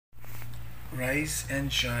Rise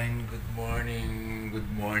and shine. Good morning,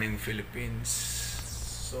 Philippines.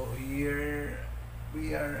 So here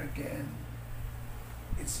we are again.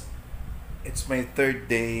 It's my third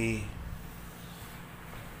day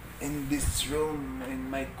in this room,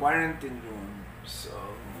 in my quarantine room. So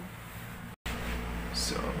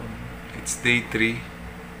it's day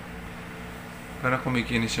 3. Para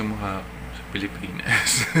kumikinis yung mukha ko sa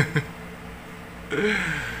Pilipinas.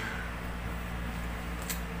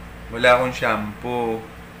 Wala akong shampoo.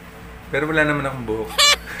 Pero wala naman akong buhok.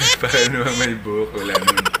 Para naman may buhok. Wala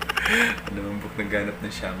naman buhok naghanap ng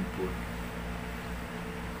shampoo.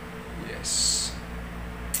 Yes.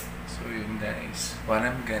 So yun guys. What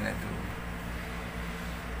I'm gonna do.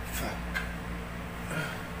 Fuck.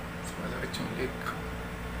 So malakit yung leg ko.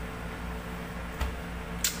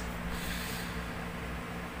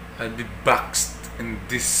 I'll be boxed in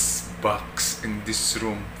this box, in this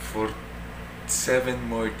room for 7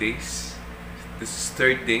 more days. This is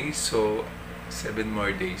 3rd day, so 7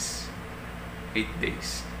 more days. 8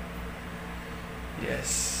 days.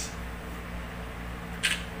 Yes.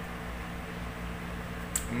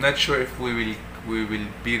 I'm not sure if we will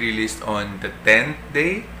be released on the 10th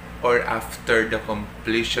day or after the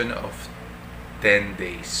completion of 10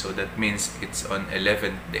 days. So that means it's on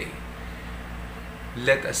 11th day.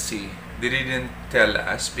 Let us see. They didn't tell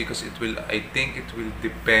us because I think it will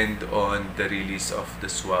depend on the release of the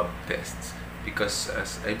swab tests, because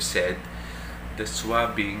as I've said, the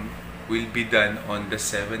swabbing will be done on the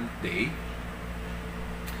 7th day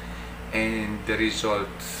and the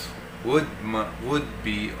results would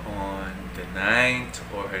be on the 9th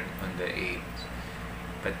or on the 8th.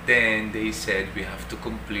 But then they said we have to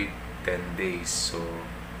complete 10 days, so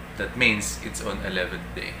that means it's on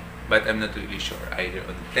 11th day. But I'm not really sure, either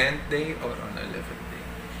on 10th day or on 11th day.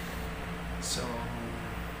 So,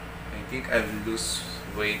 I think I've lost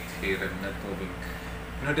weight here. I'm not moving.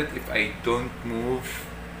 You know that if I don't move,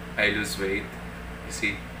 I lose weight? You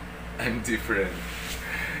see, I'm different.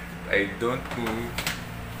 If I don't move,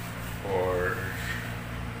 or...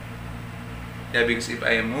 Yeah, because if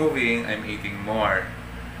I am moving, I'm eating more.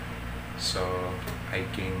 So, I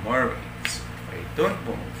gain more weight. So, if I don't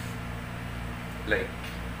move, like,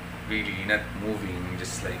 really not moving,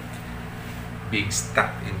 just like being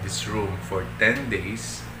stuck in this room for 10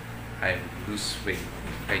 days, I lose weight.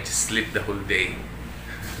 I just sleep the whole day.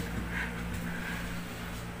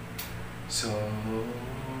 So,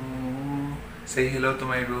 say hello to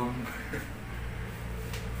my room.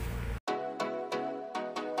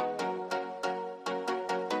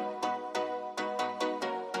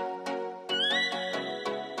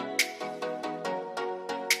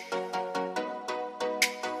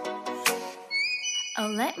 Oh,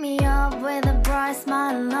 let me up with a bright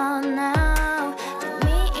smile on now. Put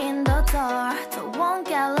me in the dark, so won't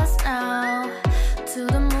get lost now. To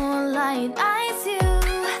the moonlight, eyes you,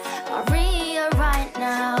 Maria right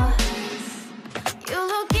now. You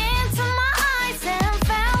look into my eyes and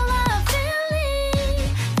felt a feeling.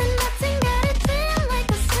 Then nothing got it feel like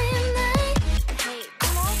a slim night. Hey,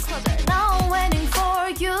 come on closer, now I'm waiting for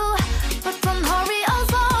you. But don't hurry, oh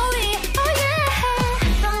slowly, oh yeah.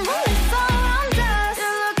 The moon is around us. You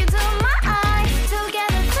look into my eyes,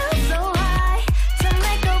 together feel so high. To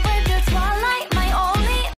make a wave, that's twilight, my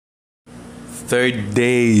only. 3rd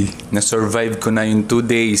day. Na-survive ko na yung 2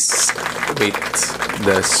 days. Wait,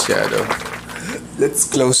 the shadow. Let's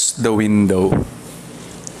close the window.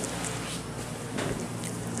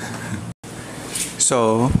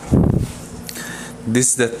 So,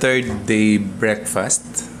 this is the 3rd day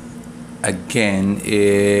breakfast. Again,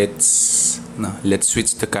 it's... No, let's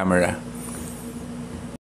switch the camera.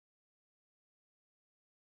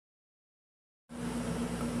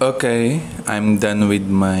 Okay, I'm done with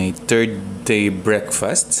my 3rd day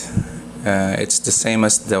breakfast. It's the same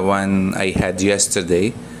as the one I had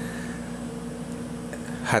yesterday.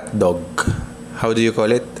 Hot dog. How do you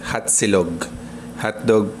call it? Hot silog. Hot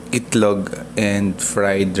dog, itlog, and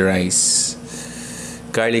fried rice.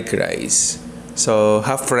 Garlic rice. So,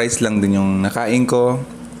 half rice lang din yung nakain ko.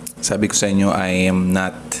 Sabi ko sa inyo, I am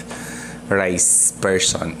not rice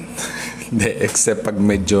person. Except pag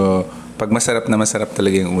masarap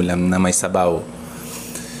talaga yung ulam na may sabaw.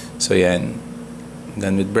 So, yan.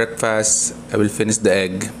 Done with breakfast. I will finish the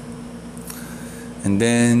egg. And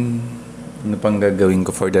then, ano pang gagawin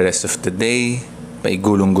ko for the rest of the day?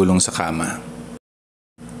 Paigulong-gulong sa kama.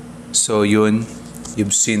 So, yun.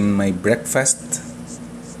 You've seen my breakfast.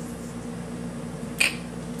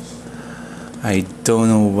 I don't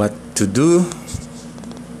know what to do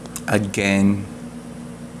again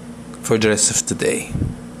for the rest of the day.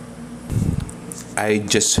 I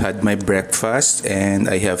just had my breakfast and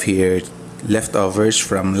I have here leftovers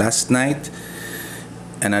from last night.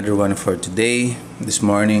 Another one for today, this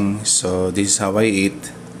morning. So this is how I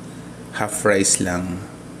eat. Half rice lang.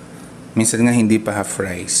 Minsan nga hindi pa half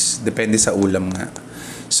rice. Depende sa ulam nga.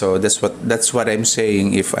 So that's what I'm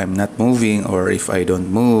saying. If I'm not moving or if I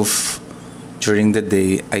don't move during the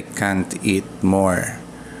day, I can't eat more.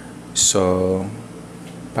 So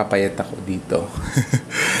papayat ako dito.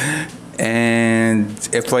 And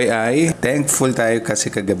FYI, thankful tayo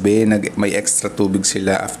kasi kagabi may extra tubig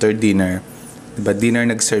sila after dinner. Diba, dinner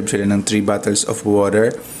nag-serve sila ng 3 bottles of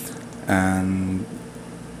water.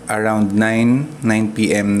 Around 9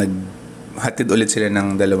 p.m. naghatid ulit sila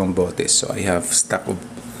ng 2 bote. So I have stock of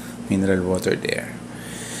mineral water there.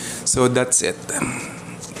 So that's it.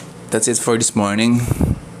 That's it for this morning.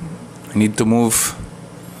 I need to move.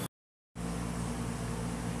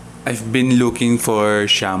 I've been looking for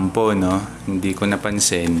shampoo, no? Hindi ko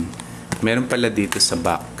napansin. Meron pala dito sa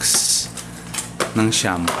box ng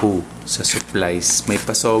shampoo sa supplies. May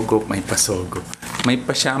pasogo. May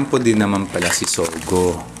pa-shampoo din naman pala si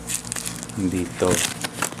Sogo. Dito.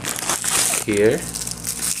 Here.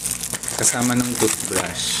 Kasama ng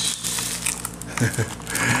toothbrush.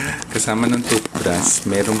 Kasama ng toothbrush,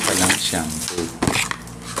 meron palang shampoo.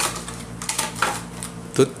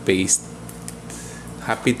 Toothpaste.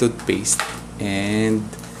 Happy toothpaste. And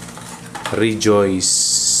Rejoice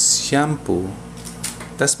shampoo.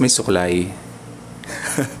 Tas may suklay.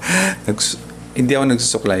 Hindi ako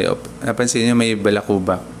nagsusuklay. Napansin niyo may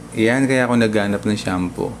balakubak. Yan kaya ako naghanap ng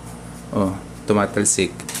shampoo. Oh,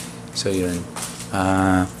 tumatalsik. So yun.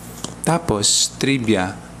 Tapos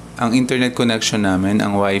trivia, ang internet connection namin,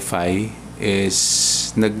 ang wifi is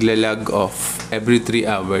nagla-log off every 3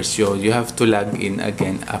 hours. So you have to log in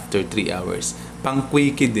again after 3 hours.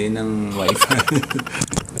 Pang-quickie din ang wifi.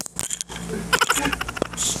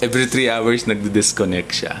 Every 3 hours nagdi-disconnect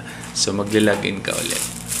siya. So magla-log in ka ulit.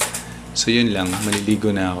 So yun lang, maliligo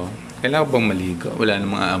na ako. Kailangan ko bang maligo? Wala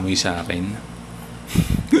namang aamoy sa akin.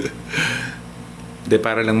 De,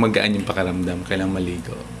 para lang magaan yung pakaramdam, kailangan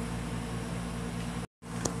maligo.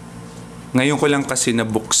 Ngayon ko lang kasi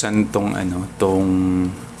nabuksan tong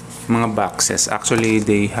mga boxes. Actually,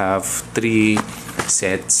 they have 3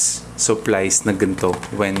 sets supplies na ganito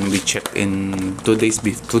when we checked in 2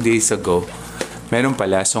 days ago. Meron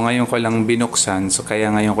pala. So ngayon ko lang binuksan. So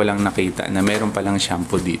kaya ngayon ko lang nakita na meron palang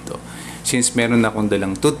shampoo dito. Since meron akong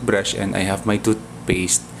dalang toothbrush and I have my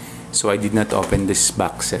toothpaste, so I did not open these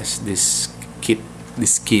boxes, this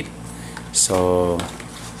kit. So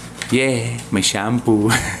yeah, may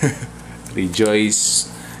shampoo.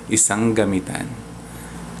 Rejoice, isang gamitan.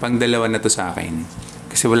 Pang-2 na to sa akin.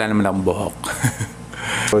 Kasi wala naman akong buhok.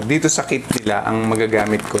 So dito sa kit nila, ang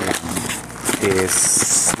magagamit ko lang is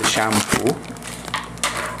the shampoo.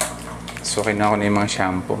 So kinuha ko na yung mga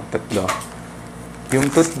shampoo, 3. Yung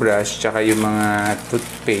toothbrush, tsaka yung mga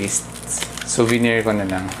toothpaste, souvenir ko na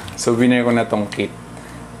lang. Souvenir ko na tong kit.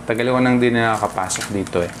 Tagal ko nang din nakakapasok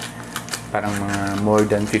dito eh. Parang mga more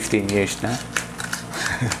than 15 years na.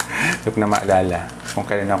 Huwag na maalala kung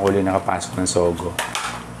kailan ako ulit nakapasok ng Sogo.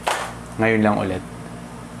 Ngayon lang ulit.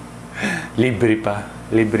 Libre pa.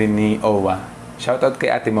 Libre ni OWWA. Shoutout kay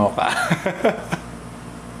Ate Mocha.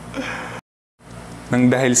 Nang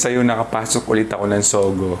dahil sa'yo nakapasok ulit ako ng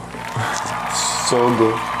Sogo.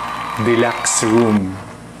 Sogo Deluxe Room.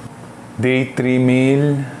 Day 3 meal.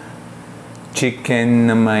 Chicken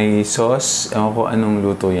na may sauce. Ewan ko anong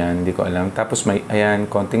luto yan. Hindi ko alam. Tapos may, ayan,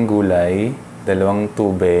 konting gulay. 2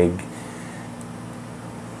 tubig.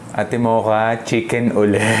 Ate Mocha, chicken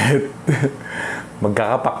ulit.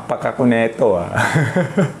 Magkakapakpak ako neto ah.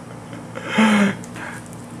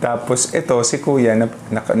 Tapos ito, si Kuya,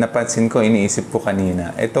 napansin ko, iniisip ko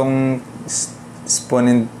kanina. Itong spoon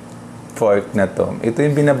and fork na to, ito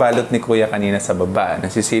yung binabalot ni Kuya kanina sa baba.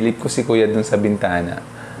 Nasisilip ko si Kuya dun sa bintana.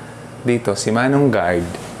 Dito, si Manong Guard.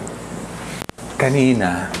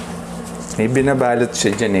 Kanina, may binabalot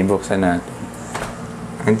siya dyan eh. Buksan natin.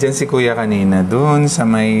 Andyan si Kuya kanina. Doon sa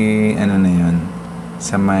may, ano na yun?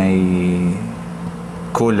 Sa may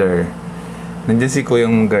cooler. Nandiyan si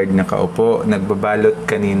Kuyang Guard nakaupo. Nagbabalot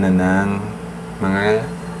kanina ng mga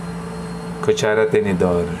kutsara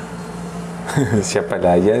tinidor. Siya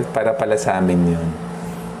pala. Yan, para pala sa amin yun.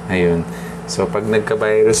 Ayun. So, pag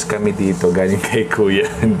nagka-virus kami dito, galing kay Kuya.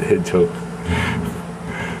 Hindi, joke.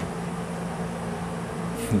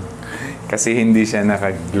 Kasi hindi siya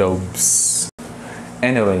naka-gloves.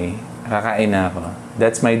 Anyway, kakain na ako.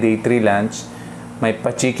 That's my day 3 lunch. May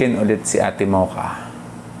pa-chicken ulit si Ate Mocha.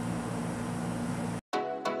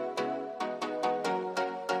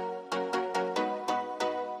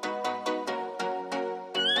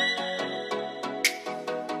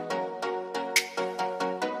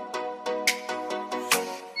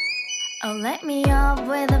 Let me up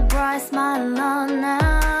with a bright smile on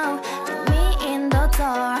now. Put me in the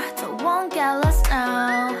dark, so won't get lost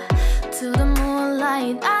now. To the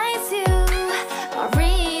moonlight, eyes you are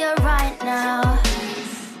real right now.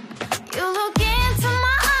 You look into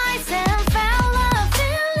my eyes and felt a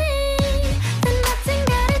feeling that nothing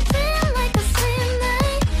got it feel like a slim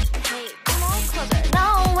night. Hey, come on closer.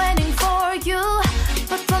 Now I'm waiting for you,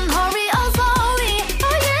 but don't hurry, oh slowly.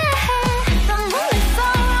 Oh yeah, the moon is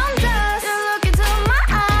around us. You look into my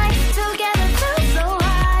eyes, together feel so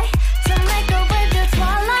high. To make up with the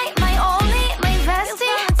twilight, my only, my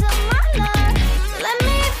bestie. To my love, let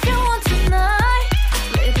me if you want tonight.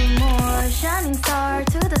 Little more shining star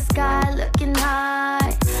to the sky, looking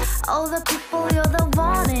high. All the people, you're the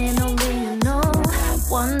one and only you know.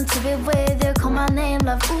 Want to be with you, call my name,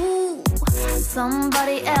 love. Ooh,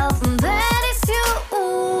 somebody else, and that is you.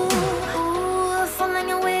 Ooh, falling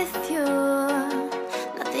in with you.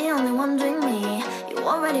 Not the only one doing me. You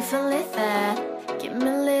already feel it there. Give me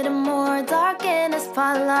a little more dark in the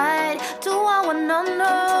spotlight. Do I wanna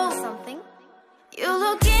know something? You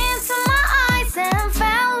look into my eyes and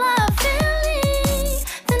felt a feeling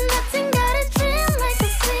that nothing got a dream like a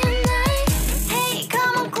slim night. Hey,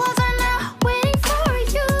 come on closer now, waiting for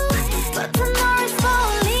you, but tomorrow is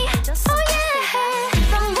slowly. Oh yeah,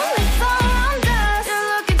 the moon is around us. You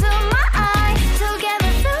look into my eyes,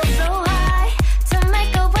 together feel so high. To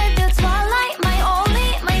make up with the twilight, my only,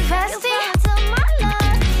 my bestie. To my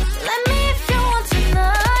love, let me if you want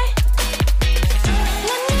tonight.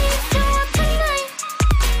 Let me if you want tonight.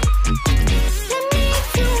 Let me if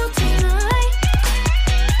you want tonight. Let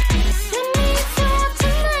me if you want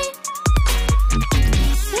tonight.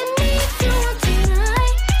 Let me if you want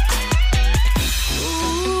tonight.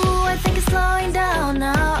 Ooh, I think it's slowing down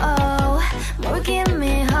now. Oh, more give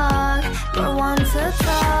me a hug, more want to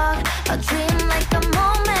talk. A dream like a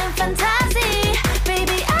moment, fantasy.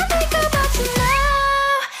 Baby, I think about you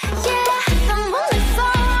now. Yeah, the moon is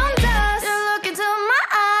around us. You look into my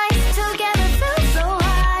eyes, together feel so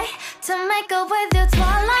high. To make up with your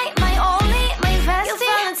twilight, my only, my bestie. You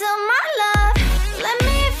fall into my love. Let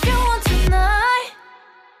me if you want tonight.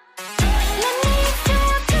 Let me if you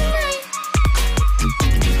want tonight.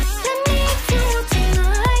 Let me if you want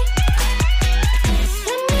tonight.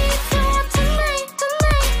 Let me if you want tonight,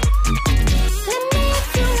 tonight. Let me if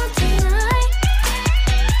you want tonight.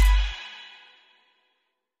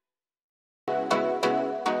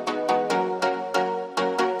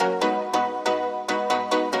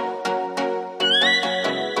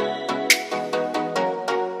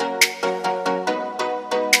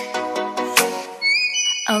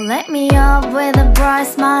 Oh, let me up with a bright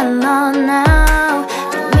smile on now.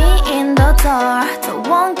 Put me in the dark, so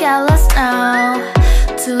won't get lost now.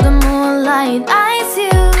 To the moonlight, eyes you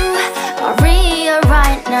are real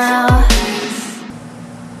right now.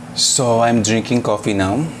 So I'm drinking coffee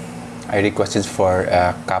now. I requested for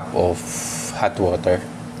a cup of hot water.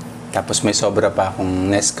 Tapos may sobra pa akong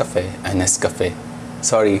Nescafe.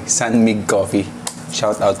 Sorry, Sunmig Coffee.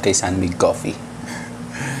 Shout out kay Sunmig Coffee.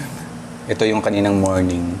 Ito yung kaninang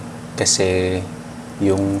morning kasi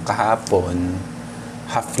yung kahapon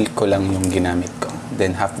half ko lang yung ginamit ko.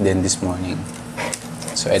 Then half din this morning.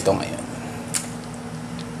 So ito ngayon.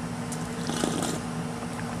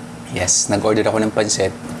 Yes, nag-order ako ng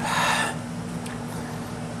pansit.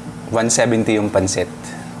 170 yung pansit.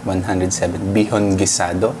 107. Bihon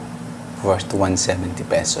gisado. Worth 170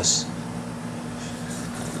 pesos.